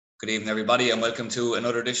Good evening, everybody, and welcome to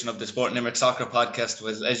another edition of the Sport Limerick Soccer Podcast.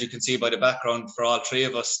 Well, as you can see by the background, for all three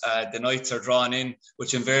of us, the nights are drawn in,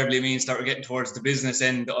 which invariably means that we're getting towards the business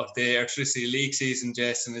end of the Electricity League season,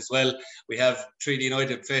 Jason, as well. We have Treaty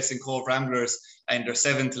United facing Cove Ramblers and their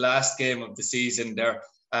seventh last game of the season.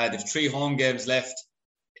 They've 3 home games left.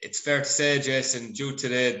 It's fair to say, Jason, due to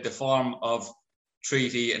the form of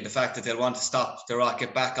Treaty and the fact that they'll want to stop the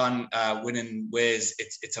Rocket back on winning ways,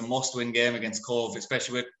 it's a must-win game against Cove,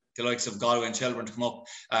 especially with the likes of Galway and Shelbourne to come up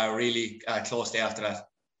really closely after that.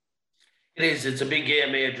 It is. It's a big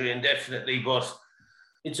game, Adrian, definitely, but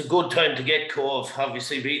it's a good time to get Cove.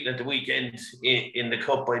 Obviously beaten at the weekend in the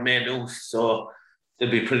Cup by Maynooth, so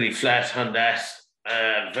they'll be pretty flat on that.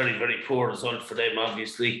 Very, very poor result for them,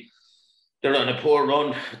 obviously. They're on a poor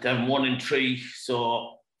run. They're 1-3,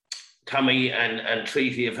 so Tommy and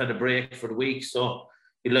Treaty have had a break for the week, so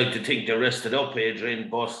you'd like to think they're rested up, Adrian,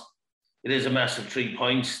 but it is a massive 3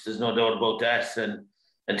 points. There's no doubt about that.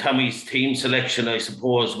 And Tommy's team selection, I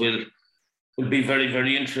suppose, will be very,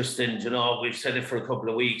 very interesting. You know, we've said it for a couple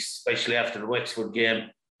of weeks, especially after the Wexford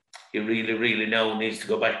game. He really, really now needs to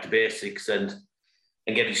go back to basics and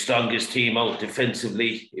get his strongest team out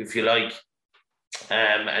defensively, if you like,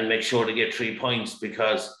 and make sure to get 3 points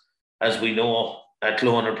because, as we know,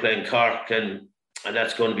 Athlone are playing Cork and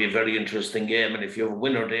that's going to be a very interesting game. And if you have a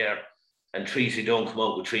winner there, and Treaty don't come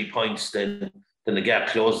out with 3 points, then the gap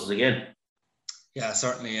closes again. Yeah,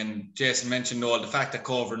 certainly. And Jason mentioned the fact that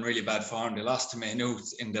Cove are in really bad form. They lost to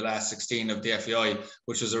Maynooth in the last 16 of the FAI,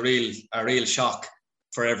 which was a real shock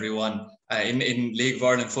for everyone in League of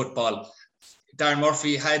Ireland football. Darren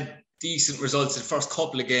Murphy had decent results in the first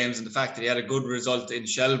couple of games, and the fact that he had a good result in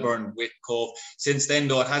Shelbourne with Cove. Since then,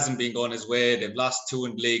 though, it hasn't been going his way. They've lost 2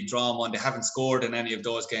 in the league, drawn 1. They haven't scored in any of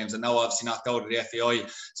those games, and now obviously knocked out of the FAI.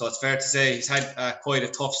 So it's fair to say he's had quite a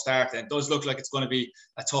tough start, and it does look like it's going to be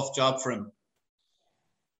a tough job for him.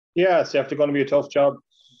 Yeah, it's definitely going to be a tough job,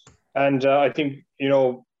 and I think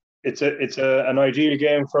it's an ideal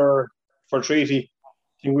game for Treaty.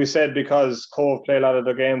 I think we said because Cove play a lot of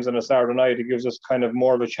their games on a Saturday night, it gives us kind of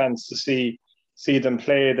more of a chance to see them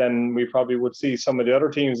play than we probably would see some of the other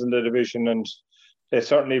teams in the division. And they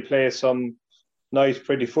certainly play some nice,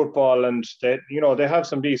 pretty football, and they have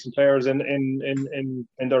some decent players in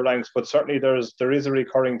their ranks. But certainly there is a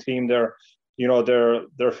recurring theme there.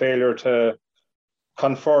 Their failure to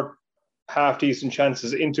convert half decent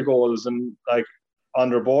chances into goals, and like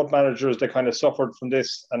under both managers, they kind of suffered from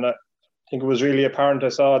this. And I think it was really apparent. I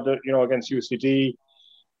saw that against UCD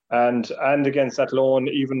and against Athlone,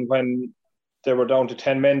 even when they were down to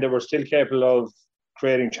 10 men, they were still capable of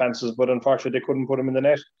creating chances, but unfortunately they couldn't put them in the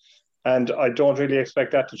net. And I don't really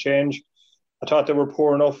expect that to change. I thought they were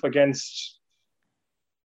poor enough against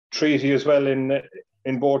Treaty as well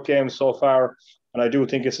in both games so far, and I do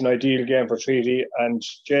think it's an ideal game for Treaty. And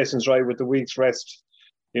Jason's right with the week's rest.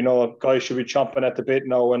 Guys should be chomping at the bit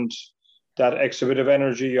now, and that extra bit of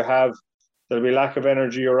energy you have. There'll be lack of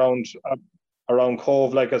energy around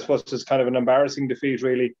Cove. Like, I suppose it's kind of an embarrassing defeat,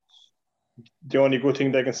 really. The only good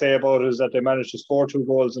thing they can say about it is that they managed to score 2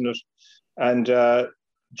 goals in it. And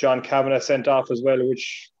John Kavanagh sent off as well,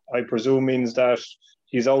 which I presume means that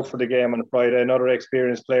he's out for the game on Friday. Another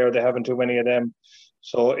experienced player. They haven't too many of them.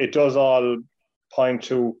 So it does all point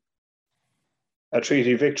to a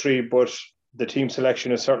Treaty victory, but the team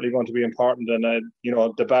selection is certainly going to be important. And,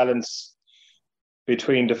 the balance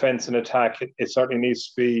between defence and attack, it certainly needs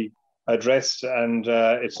to be addressed, and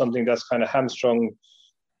it's something that's kind of hamstrung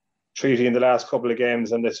Treaty in the last couple of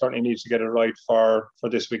games, and they certainly need to get it right for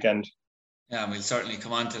this weekend. Yeah, and we'll certainly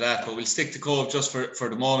come on to that, but we'll stick to Cove just for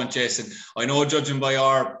the moment, Jason. I know, judging by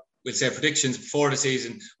our, we'll say, predictions before the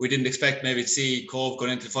season, we didn't expect maybe to see Cove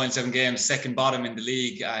going into the final 7 games, second bottom in the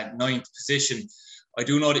league, 9th position. I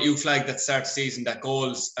do know that you flagged at the start of the season that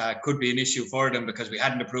goals could be an issue for them because we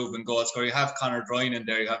hadn't a proven goal scorer. You have Conor Dryne in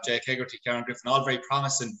there, you have Jake Hegarty, Kieran Griffin, all very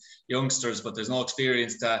promising youngsters, but there's no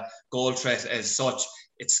experienced goal threat as such.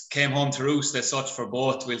 It's came home to roost as such for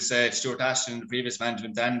both, we'll say, Stuart Ashton in the previous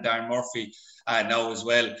management and Darren Murphy now as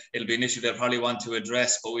well. It'll be an issue they'll probably want to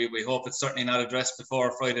address, but we hope it's certainly not addressed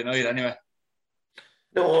before Friday night anyway.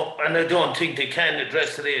 No, and I don't think they can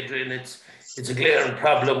address it, Adrian. It's a glaring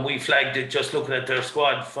problem. We flagged it just looking at their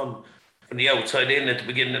squad from the outside in at the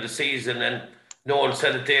beginning of the season, and Noel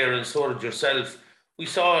said it there, and so did yourself. We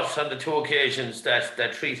saw it on the 2 occasions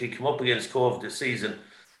that Treaty come up against Cove this season.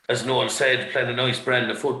 As Noel said, playing a nice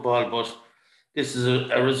brand of football, but this is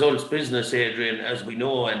a results business, Adrian, as we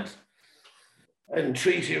know, and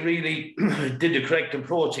Treaty really did the correct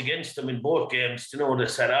approach against them in both games. They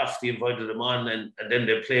set off, they invited them on, and then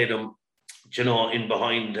they played them, in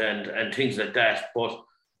behind and things like that. But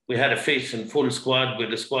we had a fit and full squad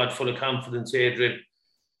with a squad full of confidence, Adrian,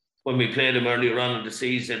 when we played them earlier on in the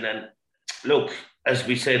season. And look, as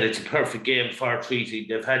we said, it's a perfect game for Treaty.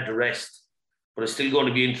 They've had the rest, but it's still going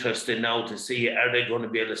to be interesting now to see, are they going to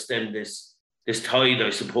be able to stem this tide, I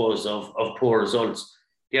suppose, of poor results.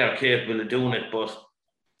 They are capable of doing it, but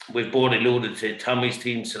we've both alluded to Tommy's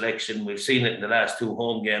team selection. We've seen it in the last 2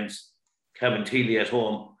 home games. Cabinteely at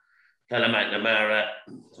home, Calamacnamara,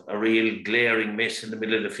 a real glaring miss in the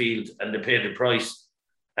middle of the field, and they paid the price.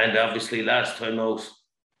 And obviously last time out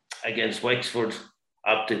against Wexford,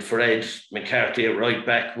 opted for Ed McCarthy at right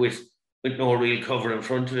back with no real cover in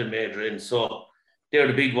front of him, Adrian. So they're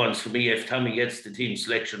the big ones for me. If Tommy gets the team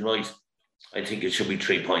selection right, I think it should be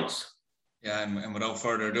 3 points. Yeah, and without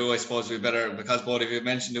further ado, I suppose we better, because both of you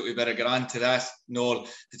mentioned it, we better get on to that. Noel,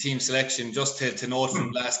 the team selection, just to note from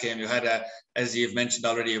last game, you had, as you've mentioned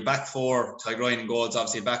already, your back 4, Tadhg Ryan in goals,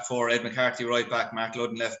 obviously back 4, Ed McCarthy right back, Mark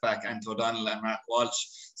Ludden left back, Ant O'Donnell and Mark Walsh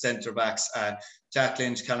centre backs, Jack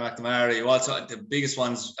Lynch, Callum McNamara. You also, the biggest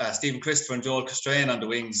ones, Stephen Christopher and Joel Costrain on the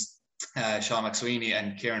wings, Sean McSweeney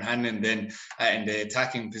and Kieran Hannon then in the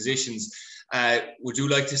attacking positions. Would you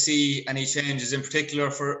like to see any changes in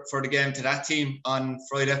particular for the game to that team on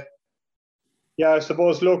Friday? Yeah, I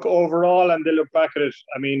suppose, look, overall, and they look back at it,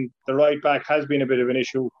 I mean, the right back has been a bit of an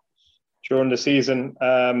issue during the season.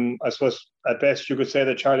 I suppose at best you could say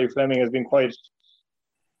that Charlie Fleming has been quite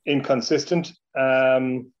inconsistent.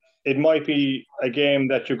 It might be a game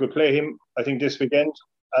that you could play him, I think, this weekend.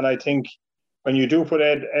 And I think when you do put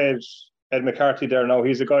Ed McCarthy there now,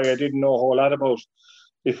 he's a guy I didn't know a whole lot about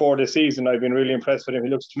before the season. I've been really impressed with him.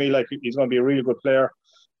 He looks to me like he's going to be a really good player.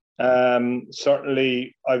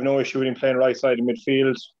 Certainly, I've no issue with him playing right side in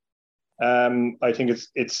midfield. I think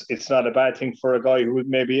it's not a bad thing for a guy who would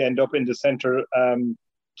maybe end up in the centre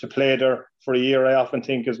to play there for a year. I often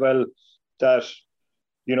think as well that,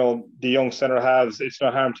 you know, the young centre halves, it's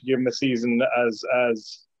no harm to give him a season as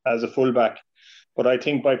a fullback. But I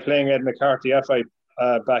think by playing Ed McCarthy at right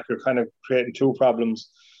back, you're kind of creating 2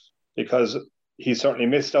 problems, because he's certainly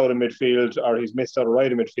missed out in midfield, or he's missed out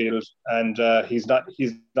right in midfield, and he's not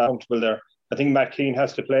comfortable there. I think Matt Keane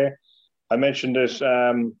has to play. I mentioned it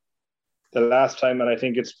the last time, and I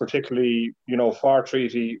think it's particularly, you know, for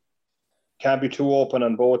Treaty, can't be too open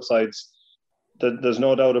on both sides. There's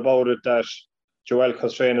no doubt about it that Joel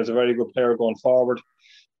Costrain is a very good player going forward.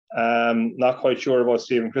 Not quite sure about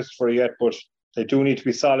Stephen Christopher yet, but they do need to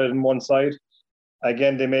be solid on one side.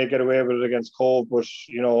 Again, they may get away with it against Cove, but,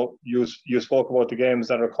 you know, you spoke about the games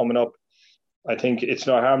that are coming up. I think it's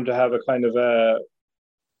no harm to have a kind of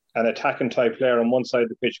an attacking type player on one side of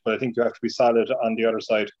the pitch, but I think you have to be solid on the other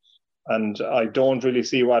side. And I don't really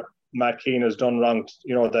see what Matt Keane has done wrong,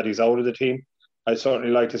 you know, that he's out of the team. I'd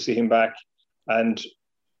certainly like to see him back. And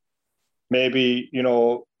maybe, you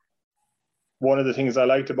know, one of the things I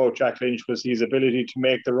liked about Jack Lynch was his ability to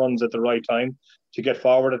make the runs at the right time, to get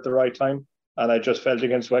forward at the right time. And I just felt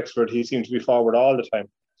against Wexford, he seemed to be forward all the time.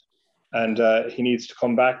 And he needs to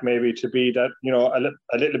come back maybe to be that, you know,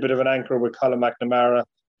 a little bit of an anchor with Colin McNamara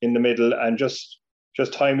in the middle, and just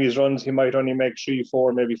time his runs. He might only make 3,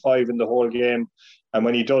 4, maybe 5 in the whole game. And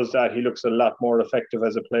when he does that, he looks a lot more effective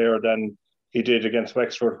as a player than he did against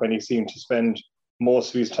Wexford, when he seemed to spend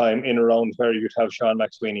most of his time in around where you'd have Sean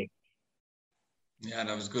McSweeney. Yeah,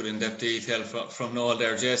 that was good in-depth detail from Noel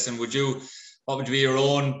there. Jason, what would be your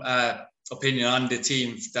own opinion on the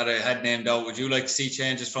team that I had named out? Would you like to see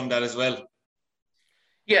changes from that as well?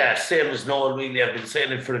 Yeah, same as Noel, really. I've been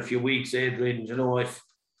saying it for a few weeks, Adrian. You know,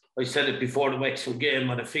 I said it before the Wexford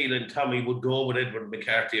game, I had a feeling Tommy would go with Edward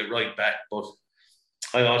McCarthy at right back, but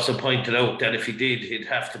I also pointed out that if he did, he'd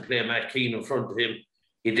have to play Matt Keane in front of him.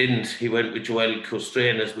 He didn't. He went with Joel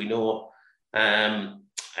Costrain, as we know.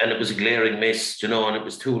 And it was a glaring miss, you know, and it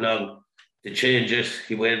was too long to change it.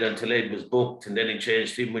 He waited until Ed was booked, and then he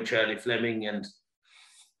changed him with Charlie Fleming. And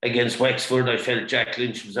against Wexford, I felt Jack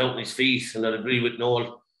Lynch was out on his feet, and I'd agree with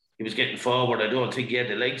Noel. He was getting forward. I don't think he had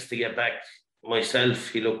the legs to get back myself.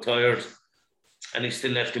 He looked tired, and he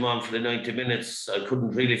still left him on for the 90 minutes. I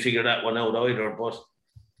couldn't really figure that one out either. But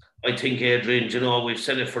I think, Adrian, you know, we've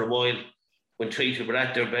said it for a while. When Treaty were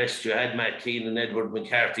at their best, you had Matt Keane and Edward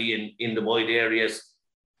McCarthy in the wide areas.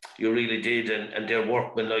 You really did, and their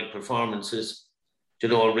workmanlike performances, you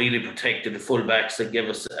know, really protected the fullbacks and gave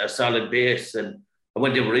us a solid base. And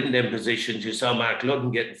when they were in them positions, you saw Mark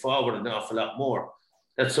Ludden getting forward an awful lot more.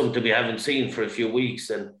 That's something we haven't seen for a few weeks.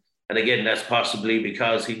 And again, that's possibly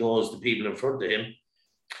because he knows the people in front of him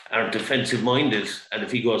aren't defensive minded. And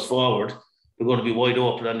if he goes forward, they're going to be wide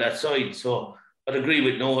open on that side. So I'd agree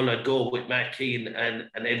with Noel. I'd go with Matt Keane and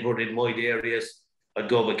Edward in wide areas. I'd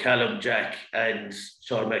go with Callum, Jack, and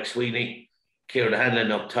Sean McSweeney, Kieran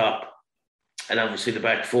Hanlon up top, and obviously the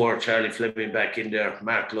back four, Charlie Fleming back in there,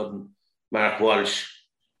 Mark Ludden, Mark Walsh,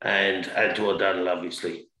 and Andrew O'Donnell,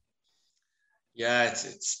 obviously. Yeah,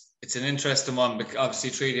 it's an interesting one, because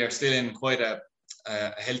obviously Treaty are still in quite a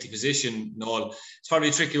healthy position, Noel. It's probably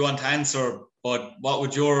a tricky one to answer, but what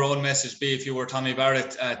would your own message be if you were Tommy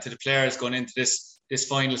Barrett to the players going into this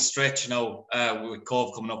final stretch now, with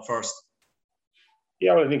Cove coming up first?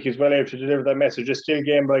 Yeah, well, I think he's well able to deliver that message. It's still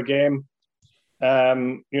game by game.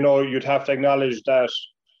 You'd have to acknowledge that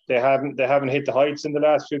they haven't hit the heights in the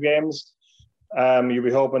last few games. You'll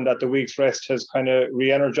be hoping that the week's rest has kind of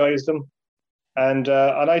re-energized them. And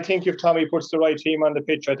I think if Tommy puts the right team on the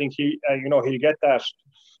pitch, I think he'll get that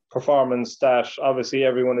performance that obviously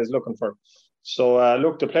everyone is looking for. So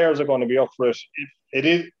look, the players are going to be up for it.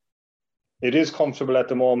 It is comfortable at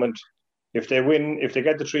the moment. If they win, if they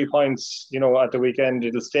get the 3 points, at the weekend,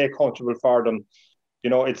 it'll stay comfortable for them.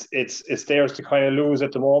 It's theirs to kind of lose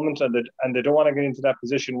at the moment, and they don't want to get into that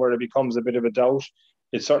position where it becomes a bit of a doubt.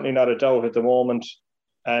 It's certainly not a doubt at the moment,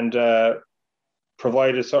 and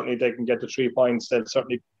provided certainly they can get the 3 points, they'll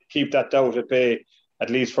certainly keep that doubt at bay, at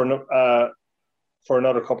least for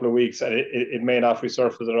another couple of weeks, and it may not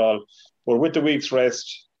resurface at all. But with the week's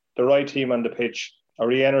rest, the right team on the pitch, a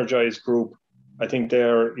re-energized group, I think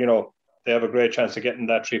they have a great chance of getting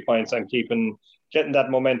that 3 points and getting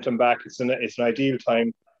that momentum back. It's an ideal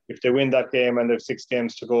time. If they win that game and there's 6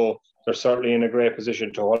 games to go, they're certainly in a great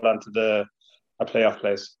position to hold on to a playoff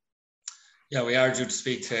place. Yeah, we are due to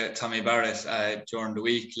speak to Tommy Barrett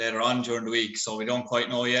later on during the week, so we don't quite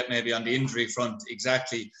know yet, maybe on the injury front,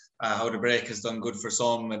 exactly how the break has done good for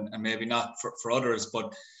some and maybe not for others.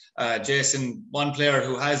 But Jason, one player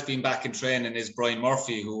who has been back in training is Brian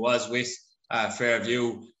Murphy, who was with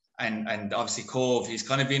Fairview and obviously Cove. He's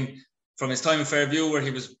kind of been, from his time in Fairview, where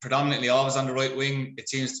he was predominantly always on the right wing, it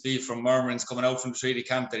seems to be from murmurings coming out from the Treaty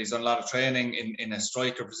camp that he's done a lot of training in a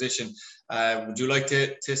striker position. Would you like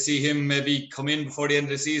to see him maybe come in before the end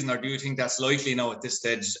of the season, or do you think that's likely now at this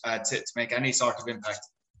stage to make any sort of impact?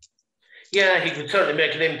 Yeah, he could certainly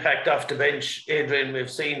make an impact off the bench, Adrian.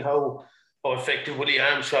 We've seen how effective Willie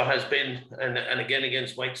Armstrong has been, and again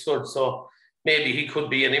against Mike Stud. So maybe he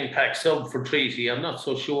could be an impact sub for Treaty. I'm not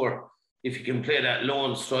so sure if he can play that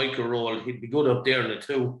lone striker role. He'd be good up there in the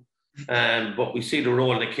 2. But we see the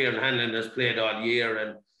role that Kieran Hanlon has played all year,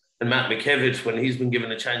 and Matt McKevitt, when he's been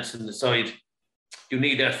given a chance in the side. You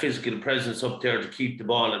need that physical presence up there to keep the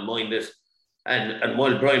ball and mind it. And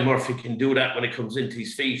while Brian Murphy can do that when it comes into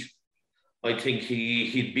his feet, I think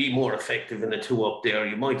he'd be more effective in the 2 up there.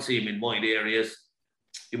 You might see him in wide areas.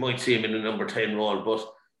 You might see him in the number 10 role. But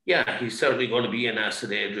yeah, he's certainly going to be an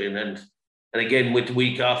asset, Adrian. And again, with the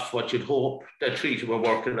week off, what you'd hope that Treaty were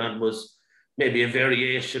working on was maybe a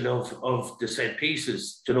variation of the set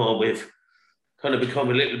pieces. We've kind of become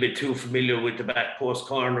a little bit too familiar with the back post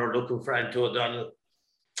corner, looking for Andrew O'Donnell.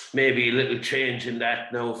 Maybe a little change in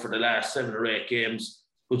that now for the last 7 or 8 games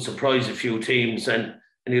would surprise a few teams, and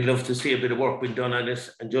you'd love to see a bit of work being done on it,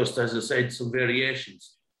 and just, as I said, some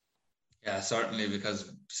variations. Yeah, certainly,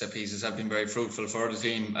 because set pieces have been very fruitful for the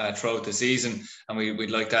team throughout the season, and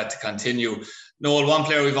we'd like that to continue. Noel, one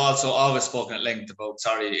player we've also always spoken at length about,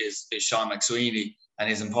 is Sean McSweeney and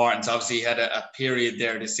his importance. Obviously, he had a period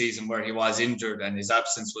there this season where he was injured and his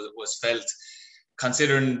absence was felt.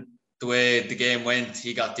 Considering the way the game went,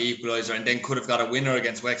 he got the equaliser and then could have got a winner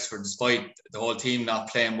against Wexford despite the whole team not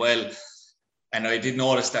playing well. And I did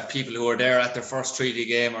notice that people who were there at their first Treaty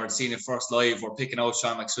game or had seen it first live were picking out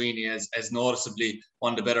Sean McSweeney as noticeably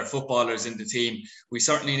one of the better footballers in the team. We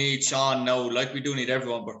certainly need Sean now, like we do need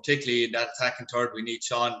everyone, but particularly in that attacking third, we need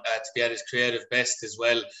Sean to be at his creative best as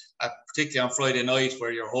well, particularly on Friday night,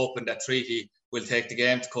 where you're hoping that Treaty will take the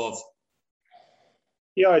game to Cove.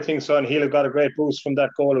 Yeah, I think so. And he'll have got a great boost from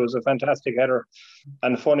that goal. It was a fantastic header.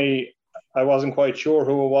 And funny, I wasn't quite sure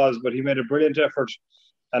who it was, but he made a brilliant effort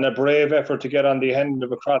and a brave effort to get on the end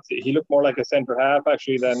of a cross. He looked more like a centre half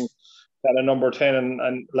actually than a number 10.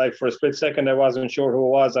 And like for a split second, I wasn't sure who it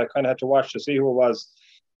was. I kind of had to watch to see who it was.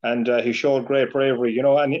 And he showed great bravery,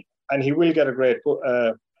 and he will get a great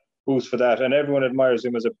boost for that. And everyone admires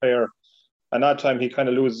him as a player. And that time he kind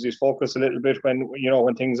of loses his focus a little bit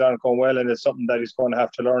when things aren't going well, and it's something that he's going to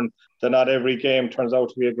have to learn, that not every game turns out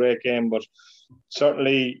to be a great game. But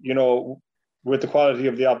certainly, with the quality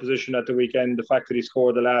of the opposition at the weekend, the fact that he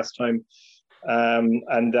scored the last time,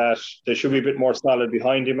 and that there should be a bit more solid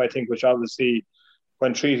behind him, I think, which obviously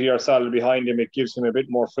when Treaty are solid behind him, it gives him a bit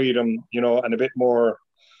more freedom, and a bit more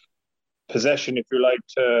possession, if you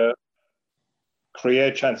like,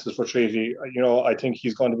 create chances for Treaty. I think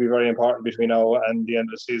he's going to be very important between now and the end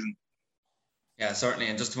of the season. Yeah, certainly.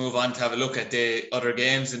 And just to move on to have a look at the other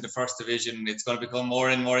games in the first division, it's going to become more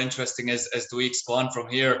and more interesting as the weeks go on from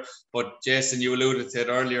here. But Jason, you alluded to it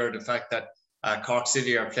earlier, the fact that Cork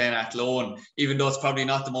City are playing Athlone, even though it's probably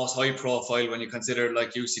not the most high profile when you consider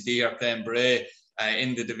like UCD are playing Bray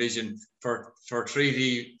in the division. For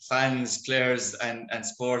Treaty fans, players and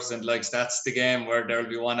sports and likes, that's the game where there'll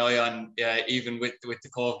be one eye on, even with the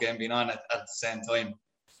Cove game being on at the same time.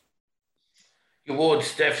 You would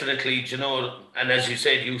definitely, and as you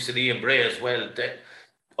said, UCD and Bray as well.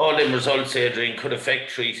 All them results, Adrian, could affect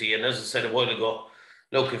Treaty. And as I said a while ago,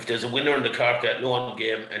 look, if there's a winner in the Cork Athlone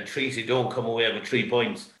game and Treaty don't come away with 3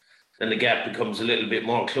 points, then the gap becomes a little bit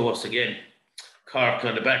more close again. Cork,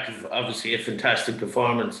 on the back of obviously a fantastic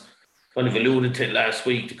performance, kind of alluded to it last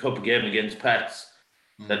week, the cup game against Pats,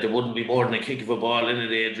 that there wouldn't be more than a kick of a ball in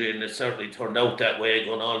it, Adrian. It certainly turned out that way,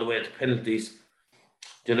 going all the way to penalties.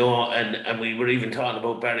 And we were even talking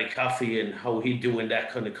about Barry Coffey and how he'd do in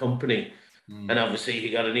that kind of company. And obviously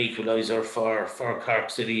he got an equaliser for Cork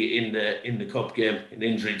City in the cup game in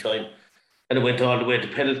injury time. And it went all the way to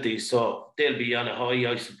penalties. So they'll be on a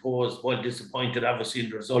high, I suppose. While disappointed, obviously,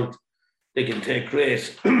 in the result, they can take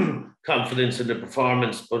great confidence in the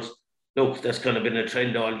performance. But look, that's kind of been a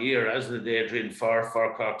trend all year, hasn't it, Adrian,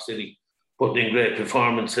 for Cork City, putting in great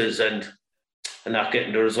performances and not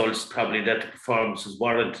getting the results probably that the performances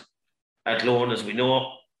warrant. Athlone, as we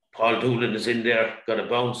know, Paul Doolan is in there, got a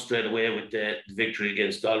bounce straight away with the victory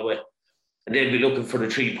against Galway. And they'll be looking for the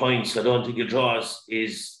 3 points. I don't think a draw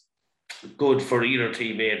is good for either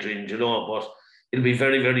team, Adrian, but it'll be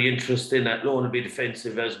very, very interesting. Athlone will be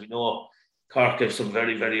defensive, as we know. Cork have some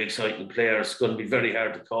very, very exciting players. It's going to be very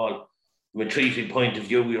hard to call. From a Treaty point of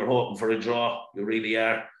view, you're hoping for a draw. You really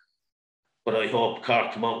are. But I hope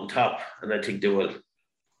Cork come out on top, and I think they will.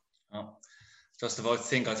 Oh, just about to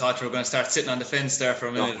think. I thought you were going to start sitting on the fence there for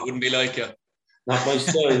a minute. It wouldn't be like you. Not my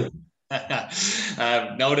style.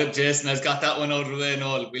 Now that Jason has got that one out of the way,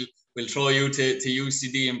 Noel, we'll throw you to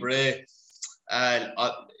UCD and Bray.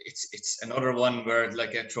 It's another one where,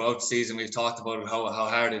 like, throughout the season, we've talked about how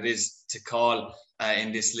hard it is to call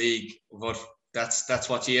in this league. But that's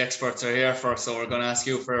what you experts are here for. So we're going to ask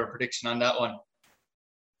you for a prediction on that one.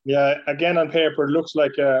 Yeah, again, on paper, it looks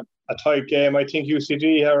like a tight game. I think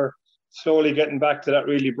UCD are slowly getting back to that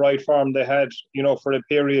really bright form they had, for a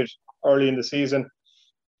period early in the season.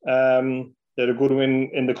 They had a good win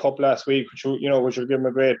in the cup last week, which will give them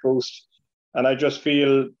a great boost. And I just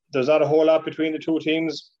feel there's not a whole lot between the two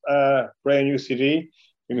teams, Bray and UCD.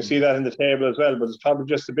 You can see that in the table as well, but there's probably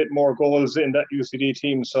just a bit more goals in that UCD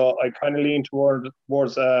team. So I kind of lean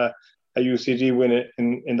towards a UCD win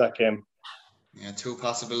in that game. Yeah, 2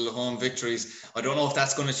 possible home victories. I don't know if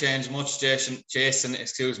that's going to change much, Jason,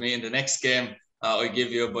 in the next game I give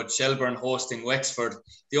you, but Shelbourne hosting Wexford.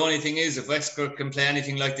 The only thing is, if Wexford can play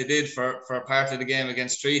anything like they did for a part of the game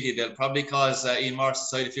against Treaty, they'll probably cause Ian Morris's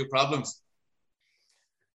side a few problems.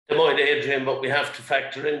 They might, Adrian, but we have to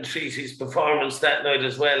factor in Treaty's performance that night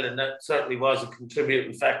as well, and that certainly was a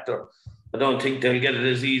contributing factor. I don't think they'll get it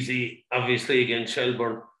as easy, obviously, against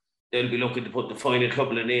Shelbourne. They'll be looking to put the final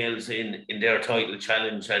couple of nails in their title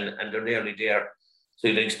challenge, and they're nearly there. So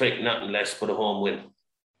you'd expect nothing less but a home win.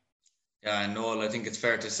 Yeah, Noel, I think it's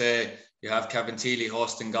fair to say you have Cabinteely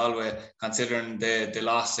hosting Galway, considering the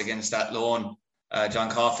loss against Athlone. John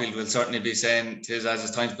Caulfield will certainly be saying it is as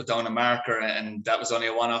it's time to put down a marker, and that was only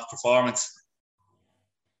a one-off performance.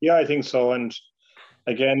 Yeah, I think so. And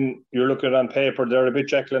again, you're looking at it on paper, they're a bit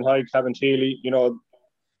Jekyll and Hyde, Cabinteely.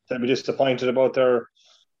 They'll be disappointed about their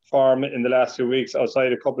form in the last few weeks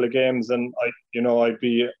outside a couple of games, and I'd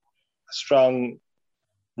be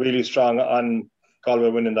really strong on Galway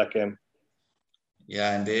winning that game.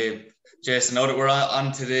 Yeah, and Jason, now that we're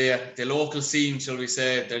on to the local scene, shall we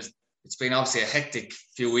say, it's been obviously a hectic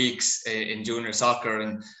few weeks in junior soccer,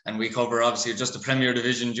 and we cover obviously just the Premier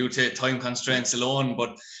Division due to time constraints alone,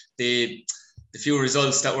 but the few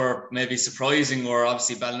results that were maybe surprising were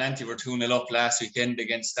obviously Ballinanty were 2-0 up last weekend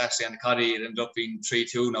against Ashley and Coddy. It ended up being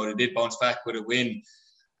 3-2. Now they did bounce back with a win,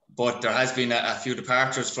 but there has been a few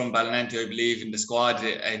departures from Ballinanty, I believe, in the squad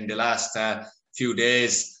in the last few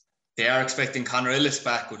days. They are expecting Conor Ellis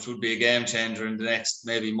back, which would be a game changer in the next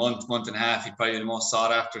maybe month and a half. He's probably the most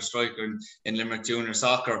sought after striker in Limerick junior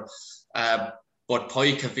soccer. But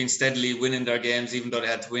Pike have been steadily winning their games, even though they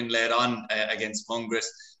had to win late on against Mungret.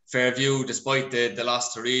 Fairview, despite the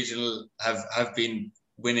loss to regional, have been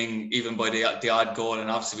winning even by the odd goal, and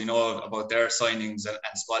obviously we know about their signings and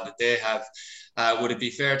squad that they have. Would it be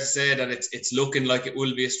fair to say that it's looking like it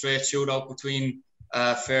will be a straight shootout between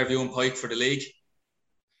Fairview and Pike for the league?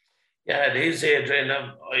 Yeah, it is, Adrian.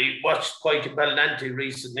 I watched Pike and Ballinanty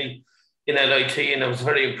recently in LIT, and I was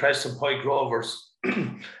very impressed with Pike Rovers.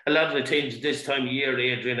 A lot of the teams this time of year,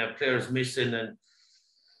 Adrian, have players missing, and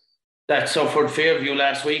that suffered Fairview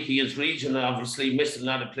last week against Regional, obviously missing a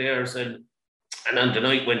lot of players, and on the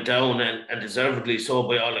night went down, and deservedly so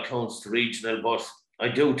by all accounts to Regional. But I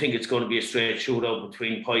do think it's going to be a straight shootout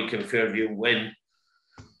between Pike and Fairview when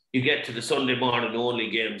you get to the Sunday morning only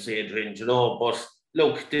games, Adrian, But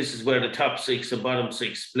look, this is where the top six and bottom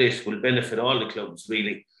six split will benefit all the clubs,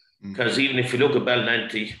 really. Because even if you look at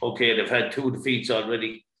Ballinanty, okay, they've had 2 defeats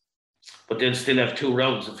already, but they'll still have 2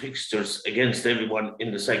 rounds of fixtures against everyone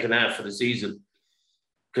in the second half of the season,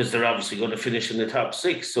 because they're obviously going to finish in the top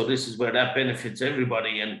 6. So this is where that benefits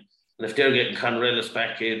everybody. And if they're getting Conor Ellis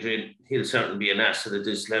back, Adrian, he'll certainly be an asset at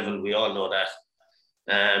this level. We all know that.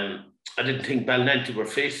 I didn't think Ballinanty were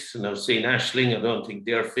fit, and I've seen Ashling. I don't think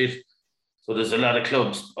they're fit. So there's a lot of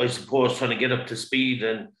clubs, I suppose, trying to get up to speed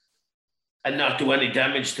and not do any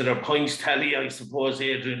damage to their points tally, I suppose,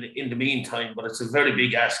 Adrian, in the meantime. But it's a very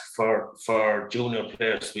big ask for junior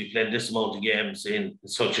players to be playing this amount of games in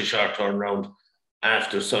such a short turnaround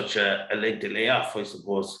after such a lengthy layoff, I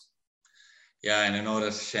suppose. Yeah, and I know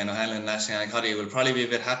that Shane O'Hanlon and Ashling Cuddy will probably be a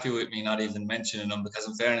bit happy with me not even mentioning them, because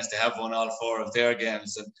in fairness, they have won all 4 of their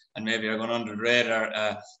games and maybe are going under the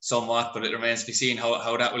radar somewhat, but it remains to be seen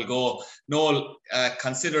how that will go. Noel,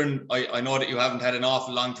 considering I know that you haven't had an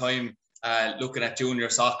awful long time looking at junior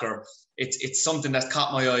soccer, it's something that's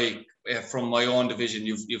caught my eye from my own division.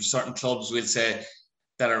 You've certain clubs, we'll say,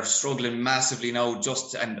 that are struggling massively now,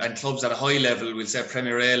 and clubs at a high level, we'll say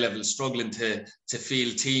Premier A level, struggling to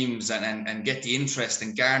field teams and get the interest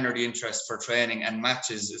and garner the interest for training and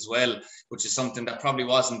matches as well, which is something that probably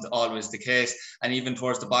wasn't always the case. And even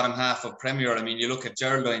towards the bottom half of Premier, I mean, you look at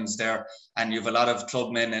Geraldines there, and you have a lot of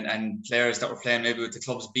clubmen and players that were playing maybe with the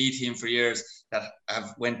club's B team for years that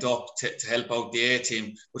have went up to help out the A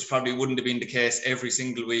team, which probably wouldn't have been the case every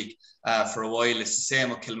single week for a while. It's the same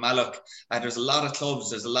with Kilmallock. There's a lot of clubs,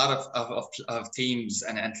 there's a lot of teams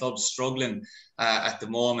and clubs struggling at the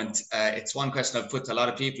moment. It's one question I've put to a lot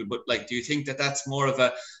of people, but do you think that that's more of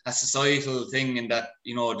a societal thing, in that,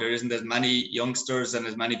 there isn't as many youngsters and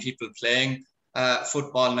as many people playing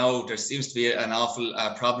football now? There seems to be an awful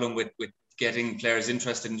problem with getting players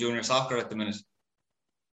interested in junior soccer at the minute.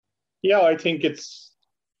 Yeah, I think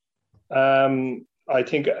I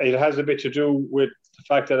think it has a bit to do with the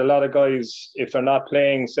fact that a lot of guys, if they're not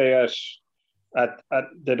playing, say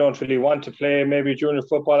they don't really want to play maybe junior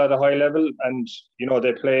football at a high level, and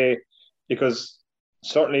they play because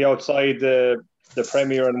certainly outside the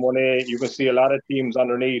Premier and 1A, you can see a lot of teams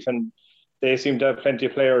underneath, and they seem to have plenty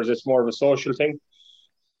of players. It's more of a social thing.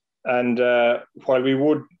 And while we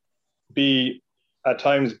would be at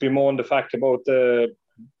times bemoan the fact about the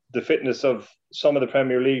fitness of some of the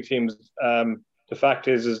Premier League teams, the fact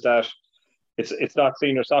is that it's not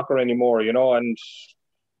senior soccer anymore, and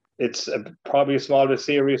it's probably a small bit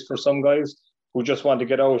serious for some guys who just want to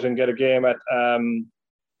get out and get a game at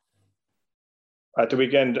the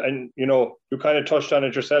weekend. And you kind of touched on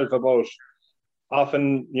it yourself about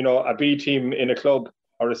often a B team in a club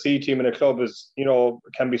or a C team in a club is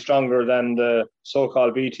can be stronger than the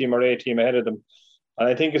so-called B team or A team ahead of them. And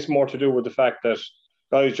I think it's more to do with the fact that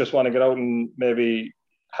guys just want to get out and maybe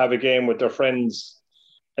have a game with their friends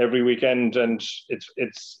every weekend, and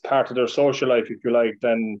it's part of their social life, if you like.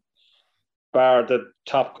 Then bar the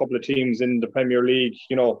top couple of teams in the Premier League,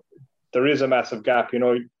 there is a massive gap.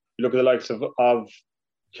 You look at the likes of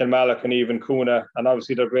Kilmallock and even Coona, and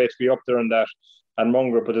obviously they're great to be up there in that, and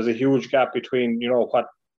Munger, but there's a huge gap between what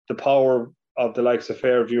the power of the likes of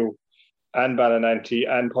Fairview and Ballinanty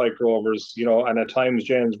and Pike Rovers, and at times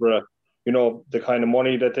Jamesborough, the kind of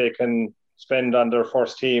money that they can spend on their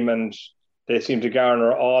first team, and they seem to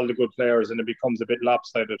garner all the good players, and it becomes a bit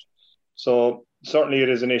lopsided. So certainly it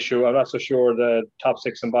is an issue. I'm not so sure the top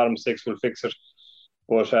 6 and bottom 6 will fix it,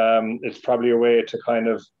 but it's probably a way to kind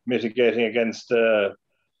of mitigating against the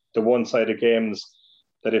one-sided games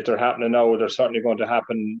that, if they're happening now, they're certainly going to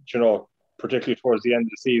happen, particularly towards the end of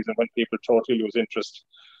the season, when people totally lose interest,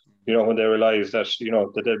 when they realise that,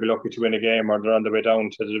 that they'll be lucky to win a game, or they're on the way down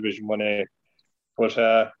to the Division 1A.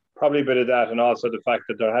 But probably a bit of that, and also the fact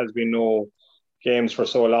that there has been no games for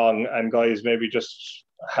so long, and guys maybe just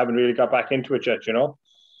haven't really got back into it yet, Yeah,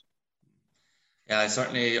 I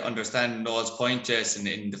certainly understand Noel's point, Jason,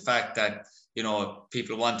 in the fact that you know,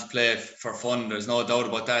 people want to play for fun. There's no doubt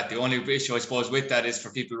about that. The only issue, I suppose, with that is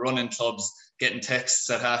for people running clubs, getting texts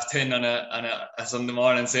at 10:30 on a Sunday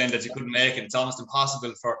morning saying that you couldn't make it. It's almost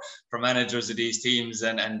impossible for managers of these teams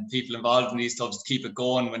and people involved in these clubs to keep it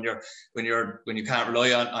going when you can't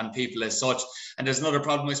rely on people as such. And there's another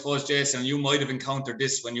problem, I suppose, Jason, you might have encountered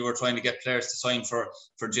this when you were trying to get players to sign for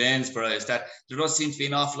Janesborough, is that there does seem to be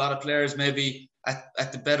an awful lot of players maybe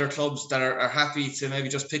at the better clubs that are happy to maybe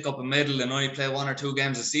just pick up a medal and only play 1 or 2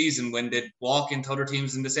 games a season when they walk into other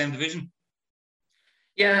teams in the same division.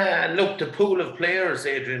 Yeah, and look, the pool of players,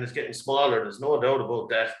 Adrian, is getting smaller. There's no doubt about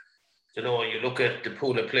that. You know, you look at the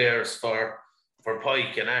pool of players for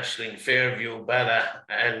Pike and Ashling, Fairview, Bala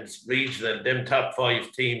and Regional, them top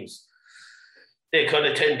 5 teams. They kind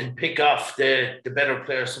of tend to pick off the better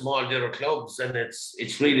players from all the other clubs, and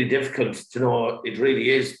it's really difficult, you know, it really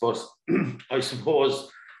is. But I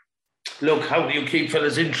suppose, look, how do you keep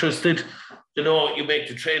fellas interested? You know, you make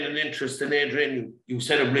the training interesting, Adrian, you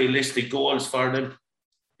set up realistic goals for them,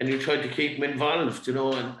 and you try to keep them involved, you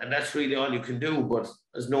know, and that's really all you can do. But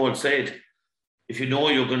as Noel said, if you know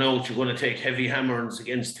you're going out, you're going to take heavy hammerings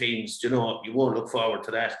against teams, you know, you won't look forward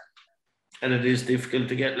to that. And it is difficult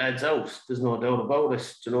to get lads out. There's no doubt about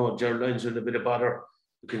it. You know, Geraldines are in a bit of bother.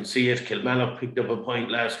 You can see it. Kilmallock picked up a point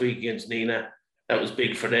last week against Nina. That was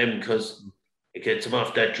big for them because it gets them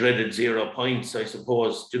off that dreaded 0 points, I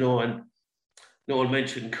suppose. You know, and Noel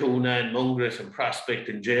mentioned Coona and Mungret and Prospect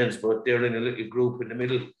and James, but they're in a little group in the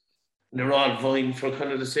middle. And they're all vying for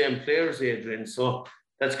kind of the same players, Adrian. So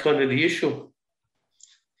that's kind of the issue.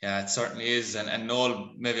 Yeah, it certainly is. And Noel,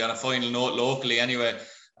 maybe on a final note locally anyway,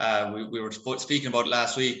 we were speaking about it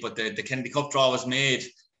last week, but the Kennedy Cup draw was made.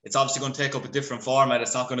 It's obviously going to take up a different format.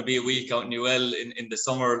 It's not going to be a week out in Newell in the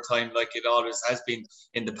summer time like it always has been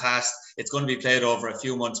in the past. It's going to be played over a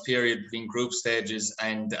few months period between group stages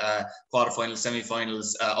and quarterfinals,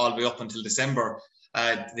 semi-finals, all the way up until December.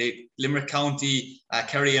 The Limerick County,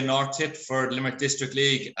 Kerry and North Tip for the Limerick District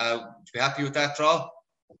League. Would you be happy with that draw?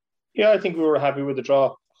 Yeah, I think we were happy with the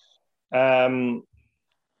draw.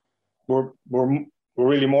 We're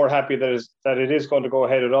really more happy that it is going to go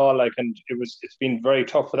ahead at all. Like, and it's been very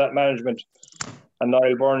tough for that management and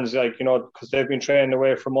Niall Burns, like, you know, because they've been training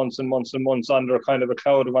away for months and months and months under kind of a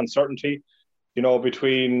cloud of uncertainty, you know,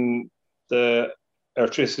 between the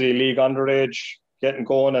Electricity League underage getting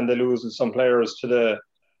going and they losing some players to the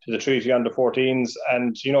Treaty under 14s,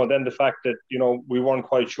 and you know, then the fact that, you know, we weren't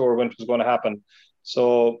quite sure when it was going to happen.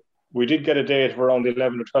 So we did get a date of around the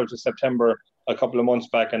 11th or 12th of September a couple of months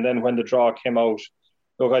back, and then when the draw came out,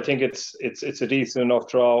 look, I think it's a decent enough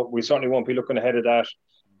draw. We certainly won't be looking ahead of that.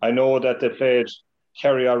 I know that they played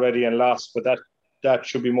Kerry already and lost, but that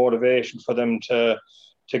should be motivation for them to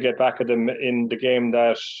get back at them in the game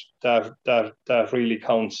that really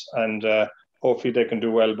counts, and hopefully they can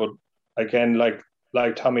do well. But again,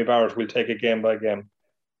 like Tommy Barrett, we'll take it game by game.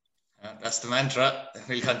 That's the mantra.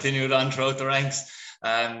 We'll continue it on throughout the ranks.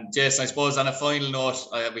 Jason, I suppose on a final note,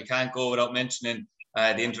 we can't go without mentioning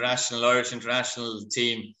the Irish international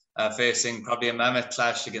team facing probably a mammoth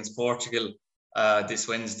clash against Portugal this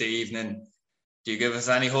Wednesday evening. Do you give us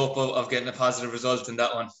any hope of getting a positive result in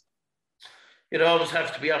that one? You always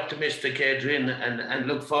have to be optimistic, Adrian, and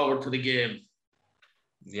look forward to the game.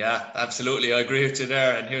 Yeah, absolutely. I agree with you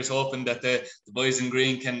there. And here's hoping that the boys in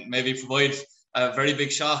green can maybe provide a very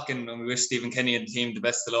big shock. And we wish Stephen Kenny and the team the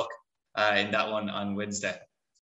best of luck in that one on Wednesday.